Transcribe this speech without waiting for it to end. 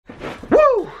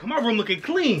my room looking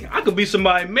clean. I could be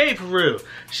somebody made for real.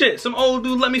 Shit, some old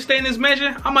dude let me stay in this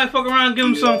mansion. I might fuck around and give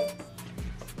him some.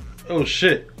 Oh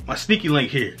shit, my sneaky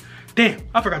link here. Damn,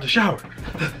 I forgot to shower.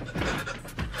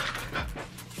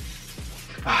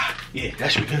 Yeah,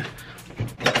 that should be good.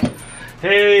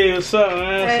 Hey, what's up,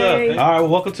 man? What's up? All right, well,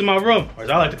 welcome to my room, or as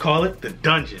I like to call it, the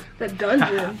dungeon. The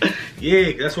dungeon?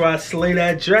 Yeah, that's where I slay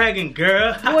that dragon,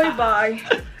 girl. Boy, bye.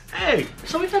 Hey.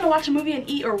 So we finna watch a movie and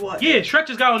eat or what? Yeah, Shrek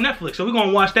just got on Netflix, so we're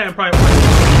gonna watch that and probably watch.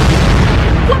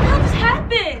 What the hell just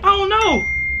happened? I don't know.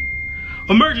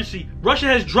 Emergency. Russia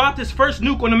has dropped its first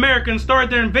nuke on America and started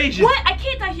their invasion. What? I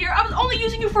can't die here. I was only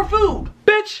using you for food.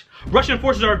 Bitch! Russian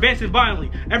forces are advancing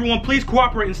violently. Everyone please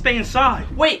cooperate and stay inside.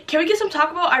 Wait, can we get some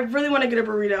Taco Bell? I really want to get a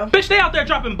burrito. Bitch, they out there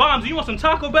dropping bombs. You want some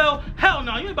Taco Bell? Hell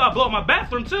no, you ain't about to blow up my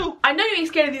bathroom too. I know you ain't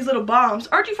scared of these little bombs.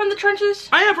 Aren't you from the trenches?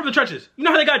 I am from the trenches. You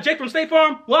know how they got Jake from State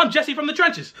Farm? Well, I'm Jesse from the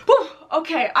trenches. Whew,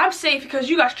 okay, I'm safe because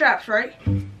you got straps, right?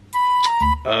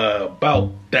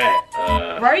 About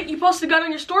that, Right? You posted a gun on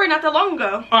your story not that long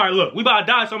ago. Alright, look, we about to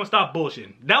die, so I'm gonna stop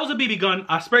bullshitting. That was a BB gun.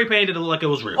 I spray painted it like it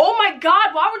was real. Oh my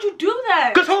god, why would you do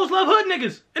that? Cause hoes love hood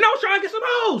niggas, and I was trying to get some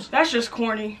hoes. That's just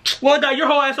corny. Well, I got your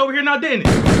whole ass over here now, didn't it?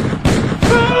 Get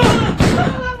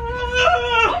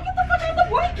the fuck out the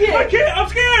blanket! I can't, I'm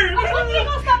scared. I thought you ain't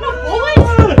gonna stop no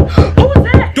bullets. What was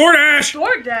that? DoorDash!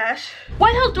 DoorDash?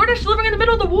 Why the hell is DoorDash delivering in the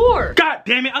middle of the war? God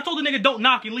damn it, I told the nigga don't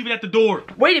knock and leave it at the door.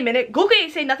 Wait a minute, Google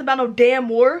ain't say nothing about no damn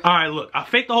war. Alright, look, I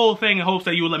faked the whole thing in hopes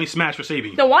that you would let me smash for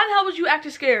saving you. Then why the hell was you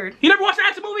acting scared? You never watched an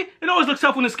action movie? It always looks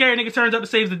tough when the scary nigga turns up and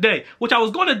saves the day. Which I was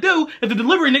gonna do if the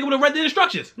delivery nigga would have read the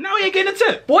instructions. Now he ain't getting a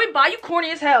tip. Boy, bye, you corny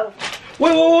as hell.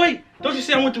 Wait. Don't you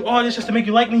see I went through all this just to make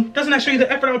you like me? Doesn't that show you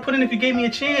the effort I would put in if you gave me a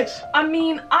chance? I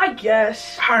mean, I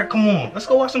guess. Alright, come on. Let's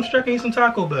go watch some Shrek and eat some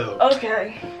Taco Bell.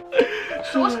 Okay.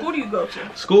 So what school do you go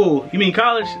to? School? You mean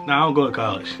college? Nah, I don't go to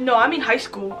college. No, I mean high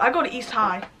school. I go to East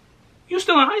High. You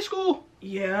still in high school?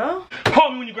 Yeah.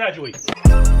 Call me when you graduate.